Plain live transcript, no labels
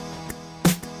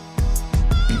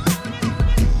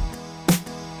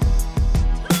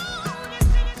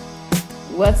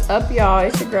What's up, y'all?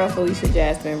 It's your girl, Felicia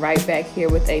Jasmine, right back here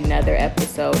with another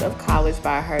episode of College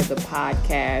by Her, the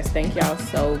podcast. Thank y'all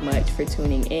so much for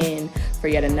tuning in for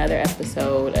yet another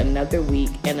episode, another week,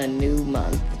 and a new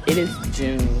month. It is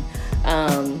June,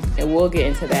 and we'll get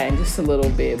into that in just a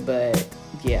little bit, but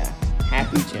yeah,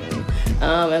 happy June.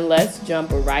 And let's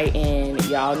jump right in.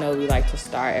 Y'all know we like to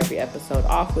start every episode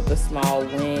off with a small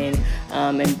win,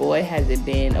 and boy, has it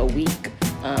been a week.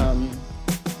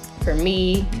 For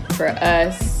me, for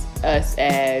us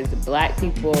as Black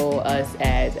people, us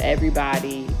as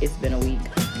everybody, it's been a week.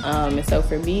 And so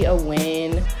for me, a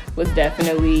win was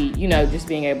definitely, just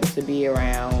being able to be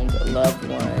around loved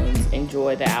ones,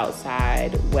 enjoy the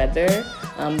outside weather,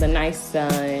 the nice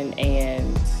sun,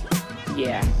 and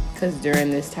yeah, because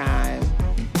during this time,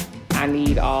 I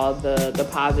need all the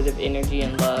positive energy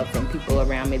and love from people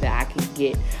around me that I can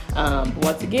get. But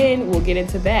once again, we'll get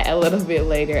into that a little bit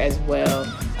later as well.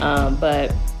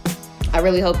 But I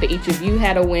really hope that each of you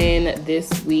had a win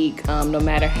this week, no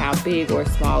matter how big or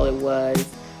small it was.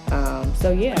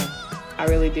 So yeah, I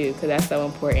really do, because that's so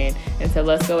important. And so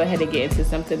let's go ahead and get into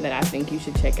something that I think you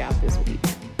should check out this week.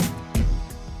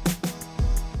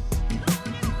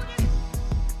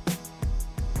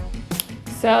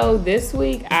 So this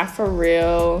week, I for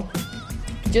real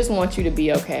just want you to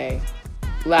be okay.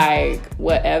 Like,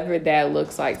 whatever that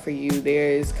looks like for you,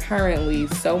 there's currently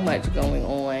so much going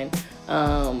on.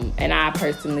 And I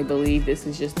personally believe this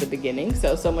is just the beginning.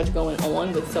 So much going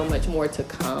on with so much more to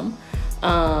come.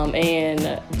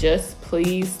 And just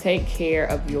please take care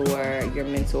of your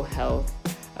mental health.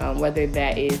 Whether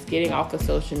that is getting off of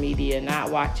social media,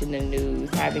 not watching the news,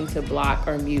 having to block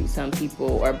or mute some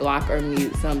people, or block or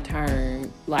mute some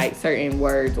term, like certain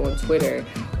words on Twitter,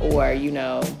 or,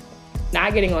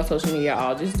 not getting on social media at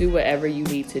all. Just do whatever you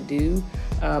need to do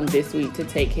this week to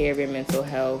take care of your mental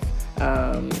health.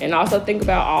 And also think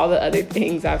about all the other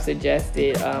things I've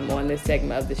suggested on this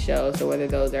segment of the show. So whether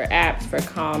those are apps for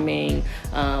calming,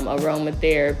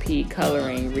 aromatherapy,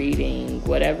 coloring, reading,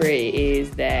 whatever it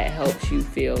is that helps you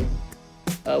feel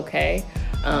okay,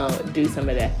 do some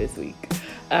of that this week.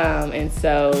 And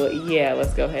so, yeah,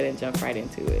 let's go ahead and jump right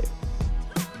into it.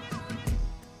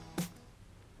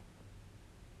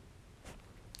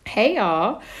 Hey,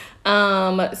 y'all.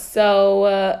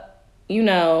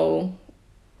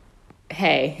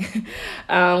 Hey,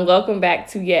 welcome back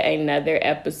to yet another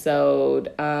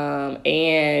episode.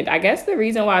 And I guess the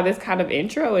reason why this kind of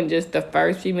intro and just the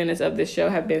first few minutes of the show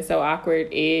have been so awkward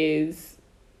is,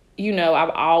 I've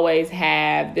always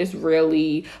had this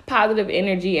really positive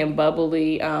energy and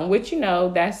bubbly, which,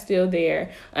 that's still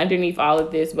there underneath all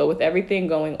of this. But with everything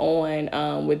going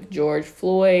on with George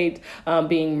Floyd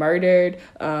being murdered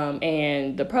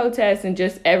and the protests and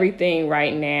just everything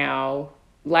right now,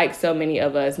 like so many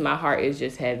of us, my heart is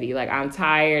just heavy. Like, I'm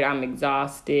tired, I'm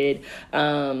exhausted.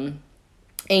 And,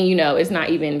 it's not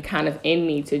even kind of in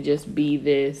me to just be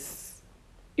this,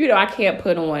 I can't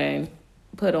put on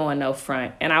no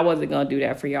front. And I wasn't going to do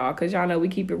that for y'all, because y'all know we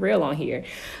keep it real on here.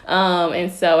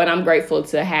 And I'm grateful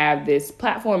to have this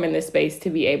platform and this space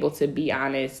to be able to be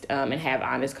honest and have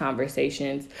honest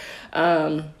conversations.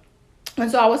 And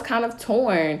so I was kind of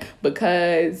torn,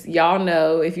 because y'all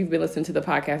know, if you've been listening to the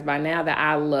podcast by now, that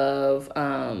I love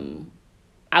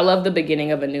the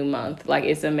beginning of a new month. Like,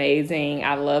 it's amazing.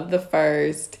 I love the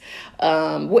first,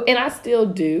 and I still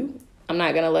do. I'm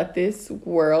not going to let this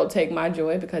world take my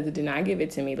joy, because it did not give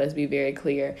it to me. Let's be very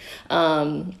clear.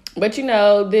 But,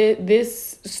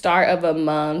 this start of a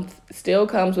month still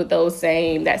comes with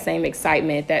that same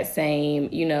excitement, that same,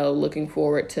 looking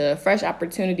forward to fresh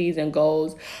opportunities and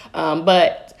goals.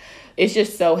 But it's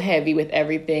just so heavy with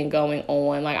everything going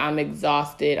on. Like, I'm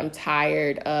exhausted. I'm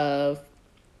tired of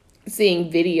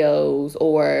seeing videos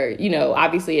or,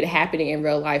 obviously it happening in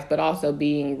real life, but also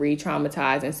being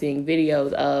re-traumatized and seeing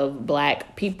videos of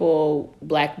Black people,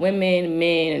 Black women,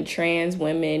 men, trans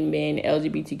women, men,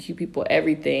 LGBTQ people,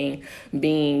 everything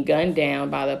being gunned down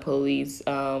by the police,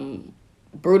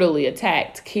 brutally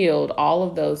attacked, killed, all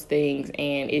of those things.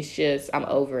 And it's just, I'm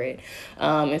over it.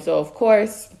 And so, of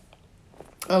course,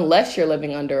 unless you're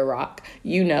living under a rock,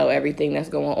 everything that's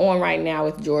going on right now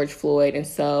with George Floyd. And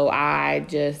so I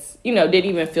just, didn't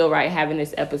even feel right having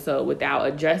this episode without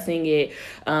addressing it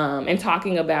and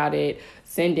talking about it,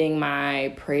 sending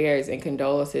my prayers and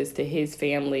condolences to his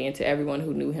family and to everyone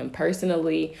who knew him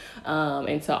personally,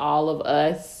 and to all of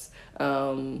us,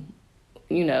 who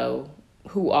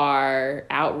are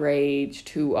outraged,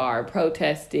 who are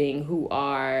protesting, who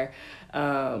are,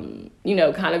 kind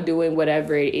of doing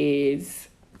whatever it is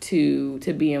to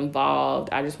be involved.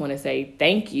 I just want to say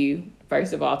thank you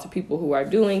first of all, to people who are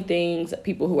doing things,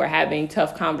 people who are having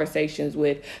tough conversations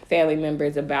with family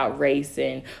members about race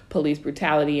and police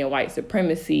brutality and white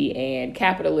supremacy and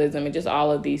capitalism and just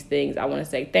all of these things. I want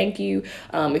to say thank you.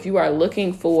 If you are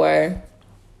looking for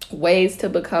ways to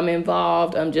become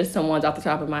involved, just some ones off the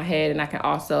top of my head, and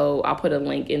I'll put a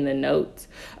link in the notes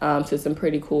to some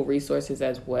pretty cool resources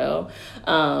as well.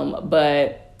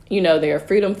 But there are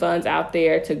freedom funds out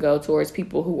there to go towards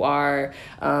people who are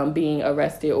being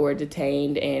arrested or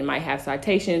detained and might have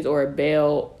citations or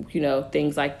bail,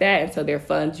 things like that. And so there are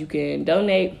funds you can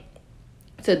donate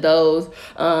to those.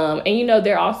 And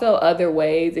there are also other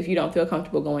ways. If you don't feel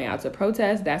comfortable going out to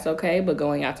protest, that's okay, but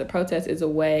going out to protest is a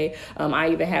way.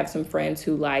 I even have some friends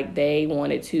who they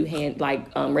wanted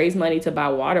to raise money to buy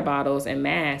water bottles and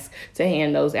masks to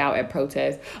hand those out at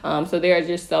protests. So there are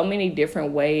just so many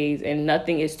different ways, and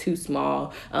nothing is too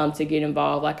small to get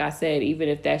involved. Like I said, even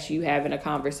if that's you having a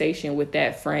conversation with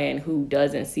that friend who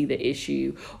doesn't see the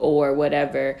issue or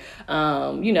whatever,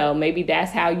 maybe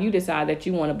that's how you decide that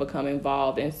you want to become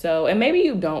involved. And maybe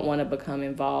you don't want to become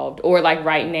involved, or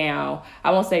right now,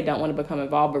 I won't say don't want to become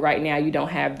involved, but right now you don't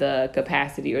have the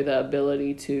capacity or the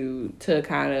ability to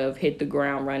kind of hit the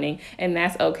ground running. And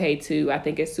that's okay too. I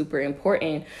think it's super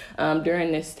important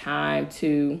during this time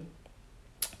to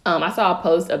I saw a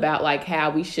post about how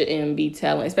we shouldn't be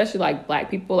telling, especially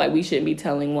Black people, we shouldn't be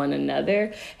telling one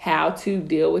another how to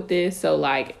deal with this. So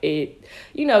it,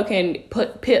 can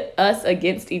pit us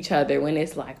against each other when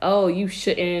it's oh, you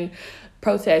shouldn't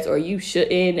protest, or you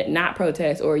shouldn't not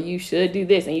protest, or you should do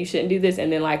this and you shouldn't do this,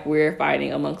 and then we're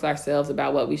fighting amongst ourselves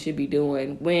about what we should be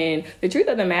doing, when the truth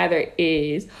of the matter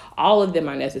is all of them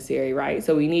are necessary, right?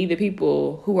 So we need the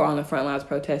people who are on the front lines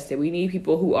protesting. We need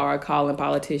people who are calling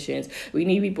politicians. We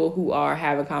need people who are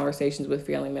having conversations with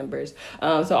family members.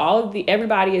 So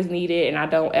everybody is needed, and I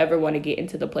don't ever want to get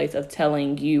into the place of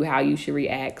telling you how you should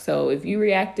react. So if you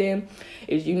reacting,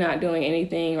 if you're not doing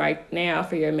anything right now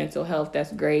for your mental health,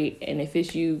 that's great. And if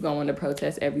it's you going to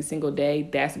protest every single day,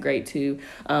 that's great too.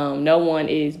 No one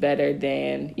is better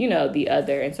than, the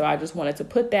other. And so I just wanted to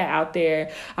put that out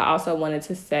there. I also wanted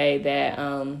to say that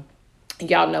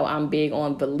y'all know I'm big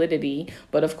on validity,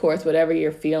 but of course, whatever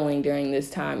you're feeling during this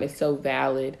time is so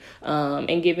valid,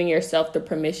 and giving yourself the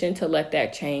permission to let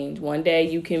that change. One day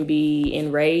you can be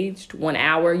enraged, 1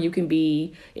 hour you can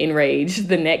be enraged,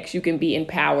 the next you can be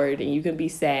empowered, and you can be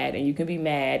sad, and you can be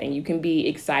mad, and you can be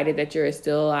excited that you're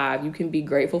still alive. You can be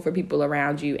grateful for people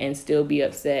around you and still be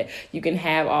upset. You can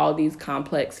have all these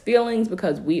complex feelings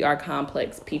because we are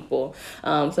complex people.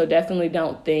 So definitely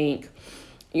don't think,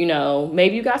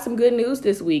 maybe you got some good news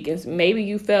this week and maybe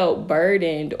you felt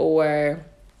burdened, or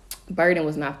burden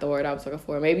was not the word I was looking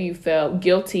for. Maybe you felt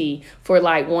guilty for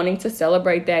wanting to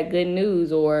celebrate that good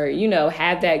news, or,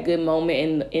 have that good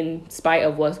moment in spite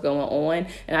of what's going on.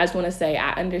 And I just want to say,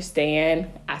 I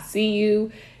understand. I see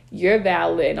you. You're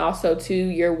valid. And also too,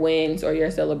 your wins or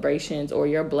your celebrations or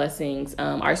your blessings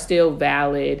are still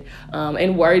valid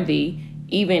and worthy,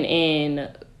 even in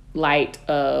light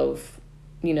of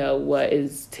what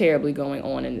is terribly going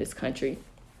on in this country.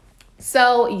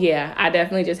 So, yeah, I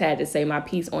definitely just had to say my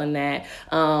piece on that.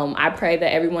 I pray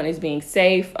that everyone is being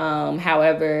safe,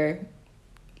 whatever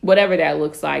that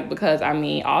looks like, because,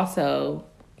 also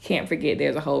can't forget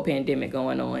there's a whole pandemic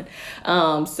going on.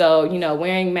 So,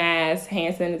 wearing masks,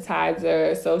 hand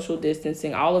sanitizer, social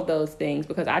distancing, all of those things,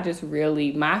 because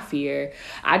my fear,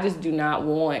 I just do not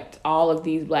want all of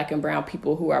these Black and brown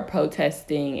people who are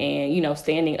protesting and,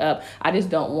 standing up. I just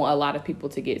don't want a lot of people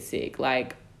to get sick.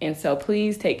 And so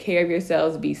please take care of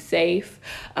yourselves, be safe.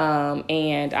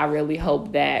 And I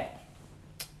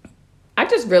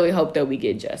just really hope that we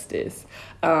get justice.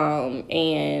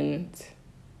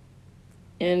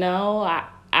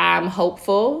 I'm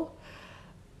hopeful,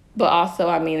 but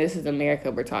also, this is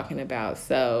America we're talking about,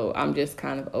 so I'm just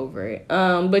kind of over it.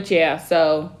 But yeah,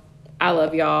 so I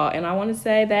love y'all, and I want to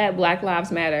say that Black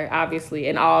Lives Matter, obviously,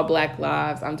 and all Black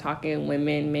lives. I'm talking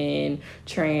women, men,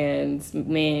 trans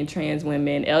women,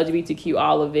 LGBTQ,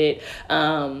 all of it.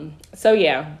 So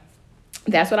yeah,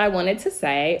 that's what I wanted to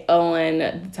say on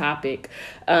the topic.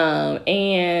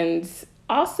 And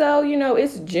also,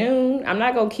 it's June. I'm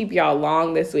not going to keep y'all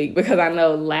long this week because I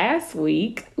know last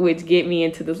week, which get me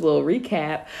into this little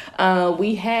recap,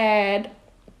 we had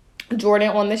Jordan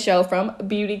on the show from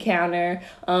Beauty Counter,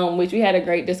 which we had a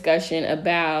great discussion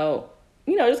about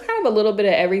just kind of a little bit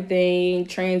of everything,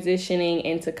 transitioning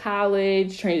into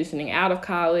college, transitioning out of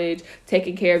college,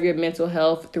 taking care of your mental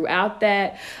health throughout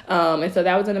that. And so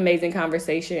that was an amazing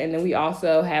conversation. And then we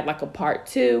also had like a part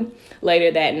 2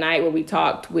 later that night where we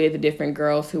talked with different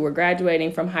girls who were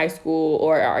graduating from high school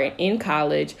or are in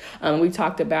college. We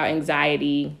talked about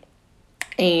anxiety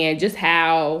and just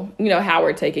how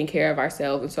we're taking care of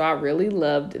ourselves. And so I really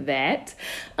loved that.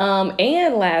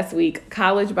 And last week,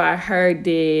 College by Her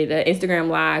did an Instagram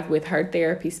Live with her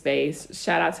therapy space.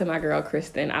 Shout out to my girl,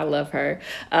 Kristen. I love her.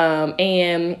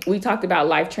 And we talked about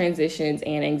life transitions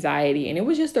and anxiety. And it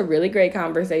was just a really great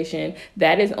conversation.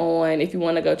 That is on, if you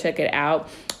want to go check it out,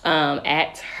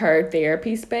 at her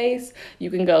therapy space.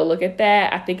 You can go look at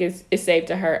that. I think it's saved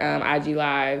to her IG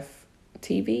Live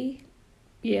TV.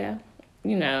 Yeah.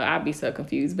 I'd be so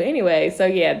confused. But anyway, so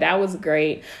yeah, that was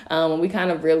great. We kind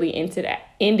of really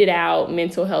ended out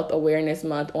Mental Health Awareness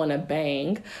Month on a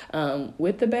bang.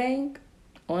 With the bang?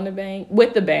 On a bang?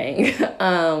 With the bang.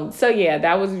 So yeah,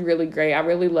 that was really great. I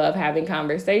really love having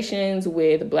conversations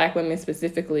with Black women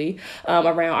specifically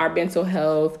around our mental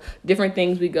health, different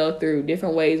things we go through,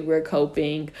 different ways we're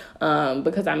coping,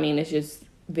 because it's just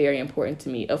very important to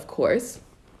me, of course.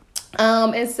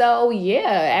 And so,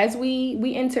 yeah, as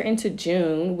we enter into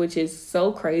June, which is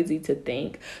so crazy to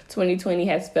think, 2020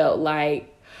 has felt like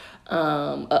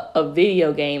a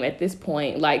video game at this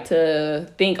point. Like, to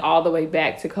think all the way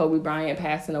back to Kobe Bryant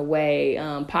passing away,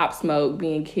 Pop Smoke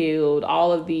being killed,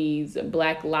 all of these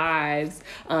Black lives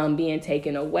being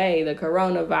taken away, the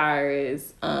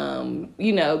coronavirus,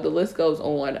 the list goes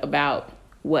on about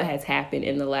what has happened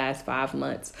in the last 5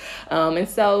 months. And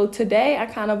so today I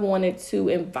kind of wanted to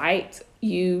invite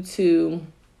you to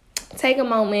take a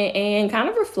moment and kind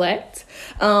of reflect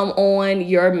on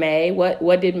your May.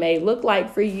 What did May look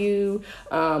like for you?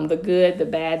 The good, the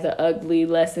bad, the ugly,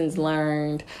 lessons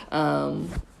learned,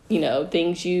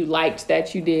 things you liked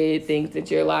that you did, things that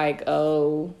you're like,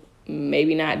 oh,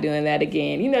 maybe not doing that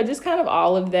again. Just kind of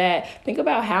all of that. Think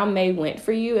about how May went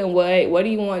for you and what do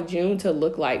you want June to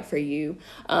look like for you?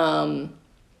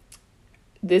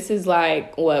 This is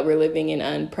like what we're living in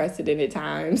unprecedented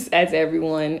times, as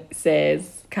everyone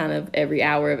says, kind of every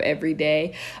hour of every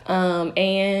day.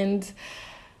 And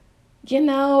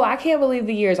I can't believe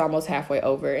the year is almost halfway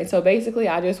over. And so basically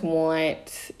I just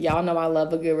want, y'all know I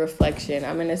love a good reflection.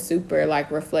 I'm in a super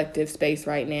reflective space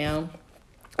right now.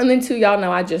 And then too, y'all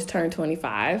know I just turned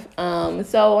 25.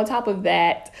 So on top of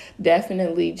that,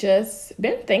 definitely just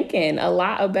been thinking a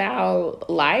lot about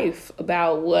life,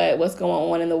 about what's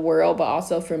going on in the world, but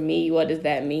also for me, what does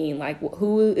that mean? Like,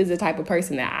 who is the type of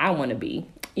person that I want to be?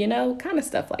 Kind of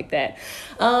stuff like that.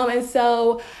 And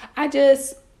so I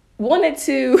just wanted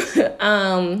to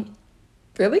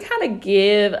really kind of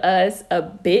give us a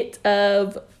bit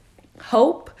of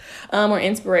hope or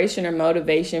inspiration or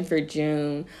motivation for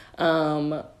June.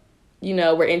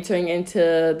 We're entering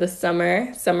into the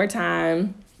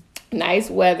summertime, nice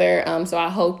weather. So I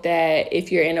hope that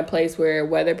if you're in a place where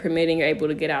weather permitting, you're able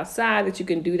to get outside, that you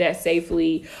can do that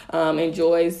safely,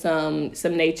 enjoy some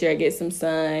nature, get some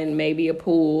sun, maybe a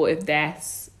pool if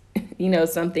that's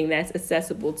something that's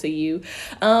accessible to you.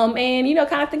 And,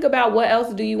 kind of think about what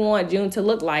else do you want June to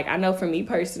look like. I know for me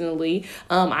personally,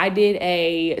 I did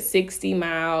a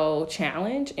 60-mile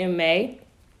challenge in May.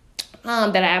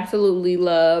 That I absolutely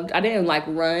loved. I didn't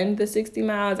run the 60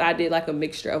 miles. I did a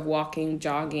mixture of walking,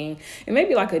 jogging, and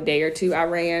maybe a day or two I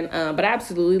ran. But I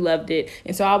absolutely loved it.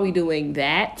 And so I'll be doing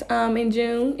that in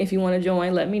June. If you want to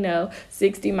join, let me know.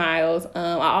 60 miles.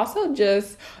 I also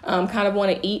just kind of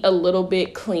want to eat a little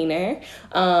bit cleaner.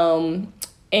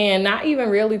 And not even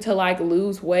really to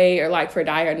lose weight or for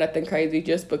diet or nothing crazy,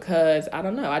 just because, I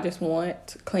don't know, I just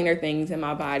want cleaner things in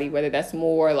my body, whether that's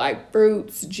more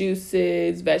fruits,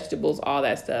 juices, vegetables, all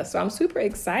that stuff. So I'm super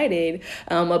excited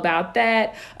about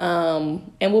that.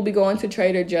 And we'll be going to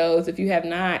Trader Joe's. If you have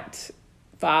not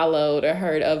followed or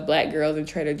heard of Black Girls in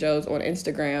Trader Joe's on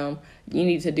Instagram, you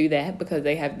need to do that because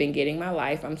they have been getting my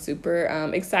life. I'm super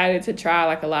excited to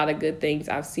try a lot of good things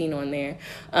I've seen on there.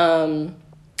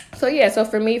 So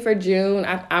for me, for June,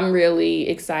 I'm really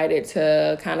excited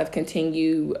to kind of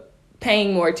continue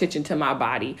paying more attention to my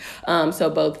body. So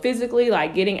both physically,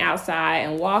 getting outside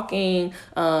and walking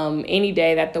any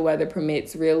day that the weather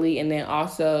permits, really, and then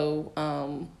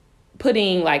also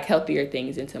putting healthier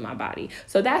things into my body.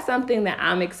 So that's something that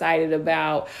I'm excited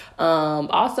about.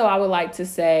 Also, I would like to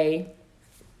say,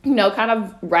 kind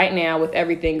of right now with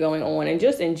everything going on and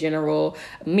just in general,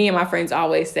 me and my friends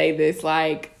always say this,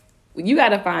 you got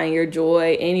to find your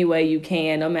joy any way you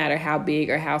can, no matter how big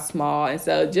or how small. And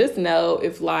so just know,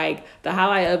 if like the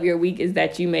highlight of your week is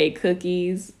that you made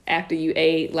cookies after you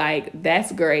ate, like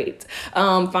that's great.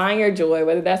 Find your joy,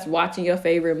 whether that's watching your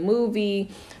favorite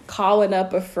movie, calling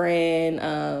up a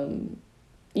friend,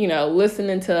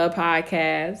 listening to a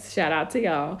podcast, shout out to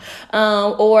y'all,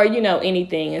 or,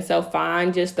 anything. And so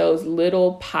find just those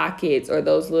little pockets or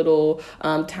those little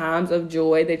times of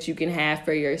joy that you can have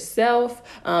for yourself,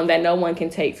 that no one can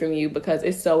take from you, because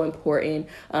it's so important.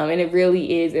 And it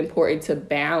really is important to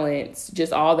balance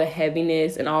just all the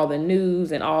heaviness and all the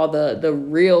news and all the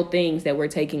real things that we're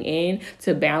taking in,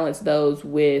 to balance those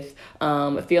with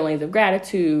feelings of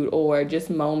gratitude or just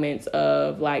moments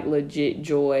of like legit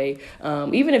joy,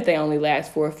 even if they only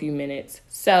last for a few minutes.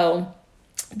 So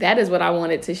that is what I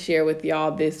wanted to share with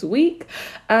y'all this week.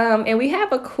 And we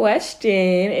have a question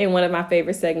in one of my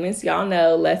favorite segments. Y'all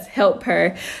know, let's help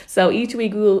her. So each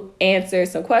week we'll answer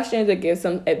some questions or give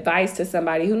some advice to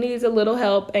somebody who needs a little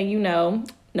help. And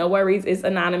no worries, it's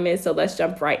anonymous. So let's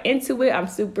jump right into it. I'm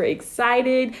super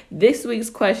excited. This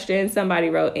week's question, somebody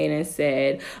wrote in and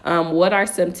said, what are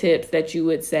some tips that you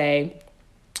would say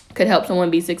could help someone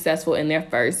be successful in their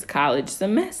first college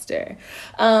semester?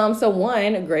 So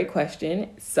one, great question.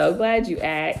 So glad you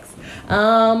asked.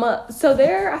 So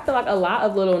there, I feel like a lot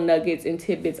of little nuggets and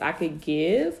tidbits I could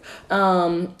give.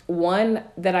 One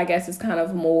that I guess is kind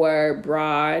of more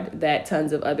broad, that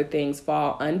tons of other things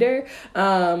fall under,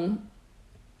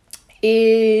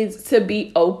 is to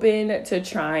be open to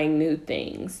trying new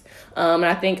things. And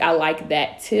I think I like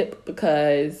that tip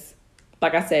because,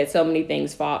 like I said, so many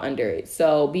things fall under it.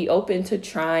 So be open to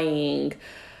trying,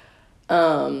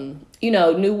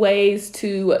 new ways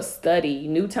to study,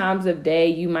 new times of day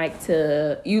you like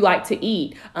to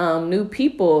eat, new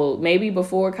people. Maybe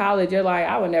before college, you're like,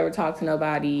 I would never talk to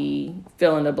nobody,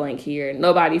 fill in the blank here,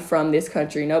 nobody from this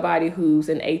country, nobody who's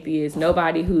an atheist,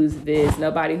 nobody who's this,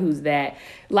 nobody who's that.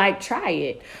 Like, try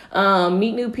it.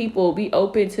 Meet new people, be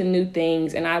open to new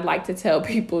things. And I'd like to tell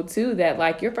people too that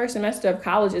like your first semester of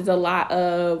college is a lot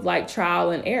of like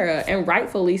trial and error, and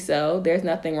rightfully so. There's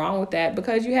nothing wrong with that,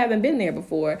 because you haven't been there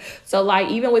before. So like,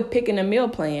 even with picking a meal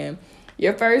plan,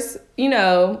 your first,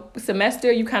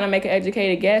 semester, you kind of make an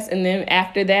educated guess. And then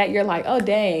after that, you're like, oh,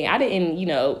 dang, I didn't,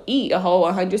 eat a whole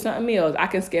 100-something meals. I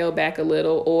can scale back a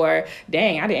little. Or,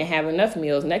 dang, I didn't have enough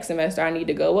meals. Next semester, I need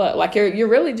to go up. Like, you're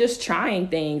really just trying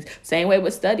things. Same way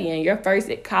with studying. Your first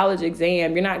college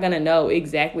exam, you're not going to know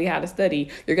exactly how to study.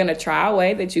 You're going to try a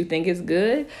way that you think is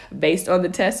good. Based on the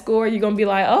test score, you're going to be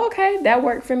like, oh, okay, that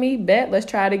worked for me. Bet, let's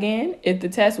try it again. If the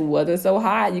test wasn't so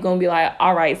high, you're going to be like,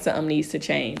 all right, something needs to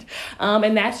change.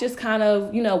 And that's just kind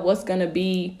of, what's going to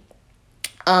be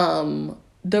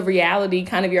the reality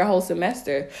kind of your whole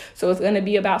semester. So it's going to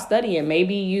be about studying.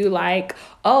 Maybe you like,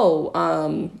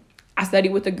 I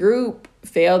studied with a group,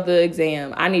 failed the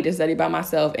exam. I need to study by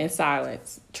myself in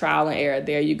silence. Trial and error.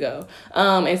 There you go.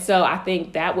 And so I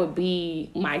think that would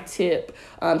be my tip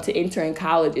to entering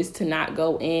college, is to not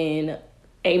go in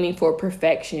aiming for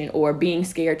perfection or being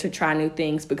scared to try new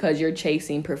things because you're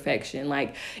chasing perfection.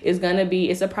 Like,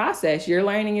 it's a process. You're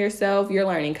learning yourself. You're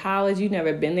learning college. You've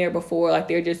never been there before. Like,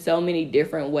 there are just so many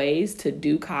different ways to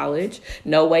do college.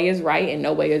 No way is right and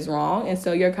no way is wrong. And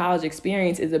so your college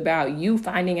experience is about you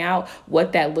finding out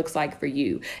what that looks like for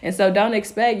you. And so don't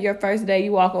expect your first day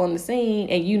you walk on the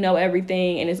scene and you know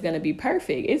everything and it's going to be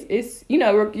perfect. It's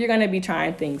you're going to be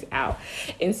trying things out.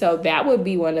 And so that would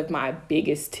be one of my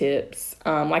biggest tips.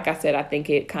 Like I said, I think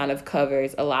it kind of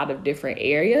covers a lot of different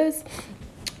areas.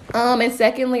 And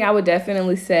secondly, I would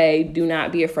definitely say do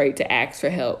not be afraid to ask for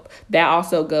help. That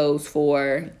also goes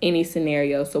for any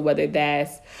scenario. So whether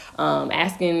that's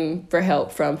asking for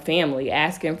help from family,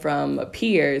 asking from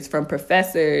peers, from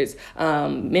professors,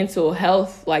 mental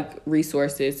health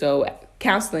resources, so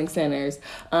counseling centers,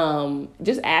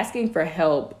 just asking for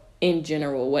help in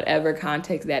general, whatever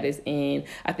context that is in,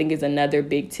 I think is another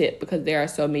big tip, because there are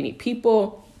so many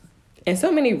people and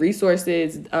so many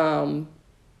resources,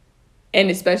 and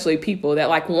especially people that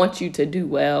want you to do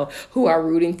well, who are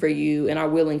rooting for you and are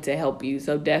willing to help you.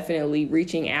 So definitely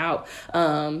reaching out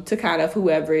to kind of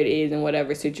whoever it is in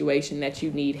whatever situation that you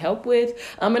need help with.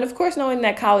 And of course, knowing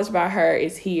that College by Her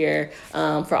is here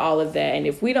for all of that. And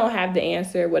if we don't have the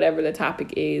answer, whatever the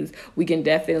topic is, we can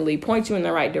definitely point you in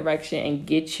the right direction and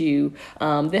get you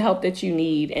the help that you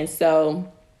need. And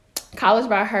so College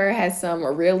by Her has some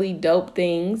really dope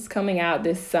things coming out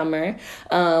this summer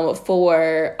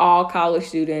for all college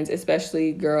students,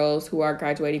 especially girls who are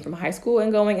graduating from high school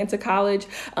and going into college.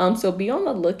 So be on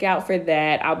the lookout for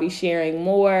that. I'll be sharing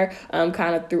more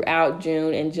kind of throughout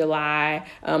June and July,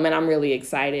 and I'm really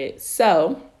excited.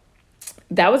 So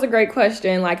That was a great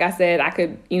question. Like I said, I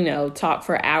could, talk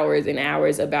for hours and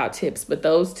hours about tips, but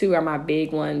those two are my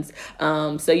big ones.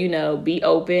 So, be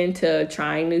open to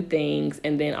trying new things,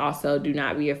 and then also do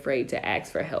not be afraid to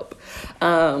ask for help.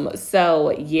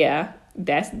 So yeah,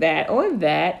 that's that on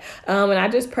that. And I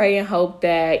just pray and hope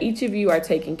that each of you are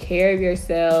taking care of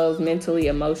yourselves mentally,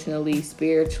 emotionally,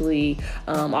 spiritually,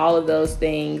 all of those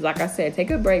things. Like I said, take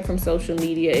a break from social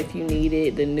media if you need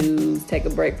it, the news, take a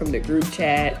break from the group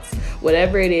chats,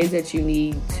 whatever it is that you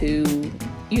need to,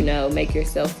 make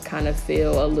yourself kind of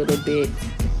feel a little bit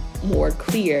more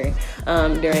clear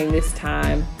during this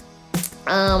time.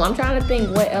 I'm trying to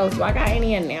think what else. Do I got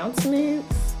any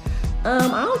announcements?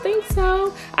 I don't think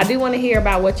so. I do want to hear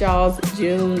about what y'all's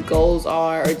June goals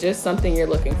are, or just something you're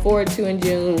looking forward to in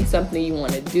June, something you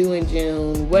want to do in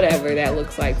June, whatever that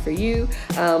looks like for you.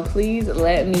 Please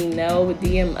let me know.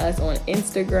 DM us on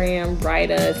Instagram,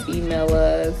 write us, email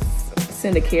us,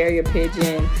 send a carrier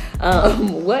pigeon,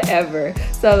 whatever.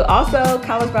 So also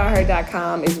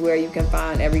collegebyher.com is where you can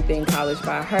find everything College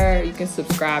by Her. You can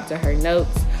subscribe to her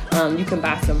notes. You can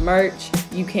buy some merch.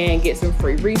 You can get some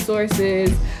free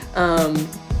resources.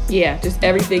 Just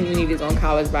everything you need is on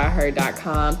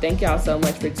collegebyher.com. Thank y'all so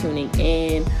much for tuning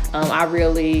in.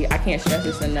 I can't stress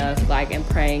this enough, and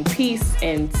praying peace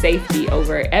and safety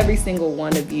over every single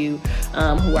one of you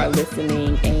who are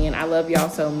listening. And I love y'all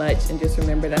so much. And just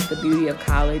remember, that's the beauty of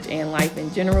college and life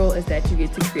in general, is that you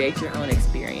get to create your own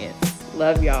experience.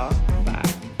 Love y'all.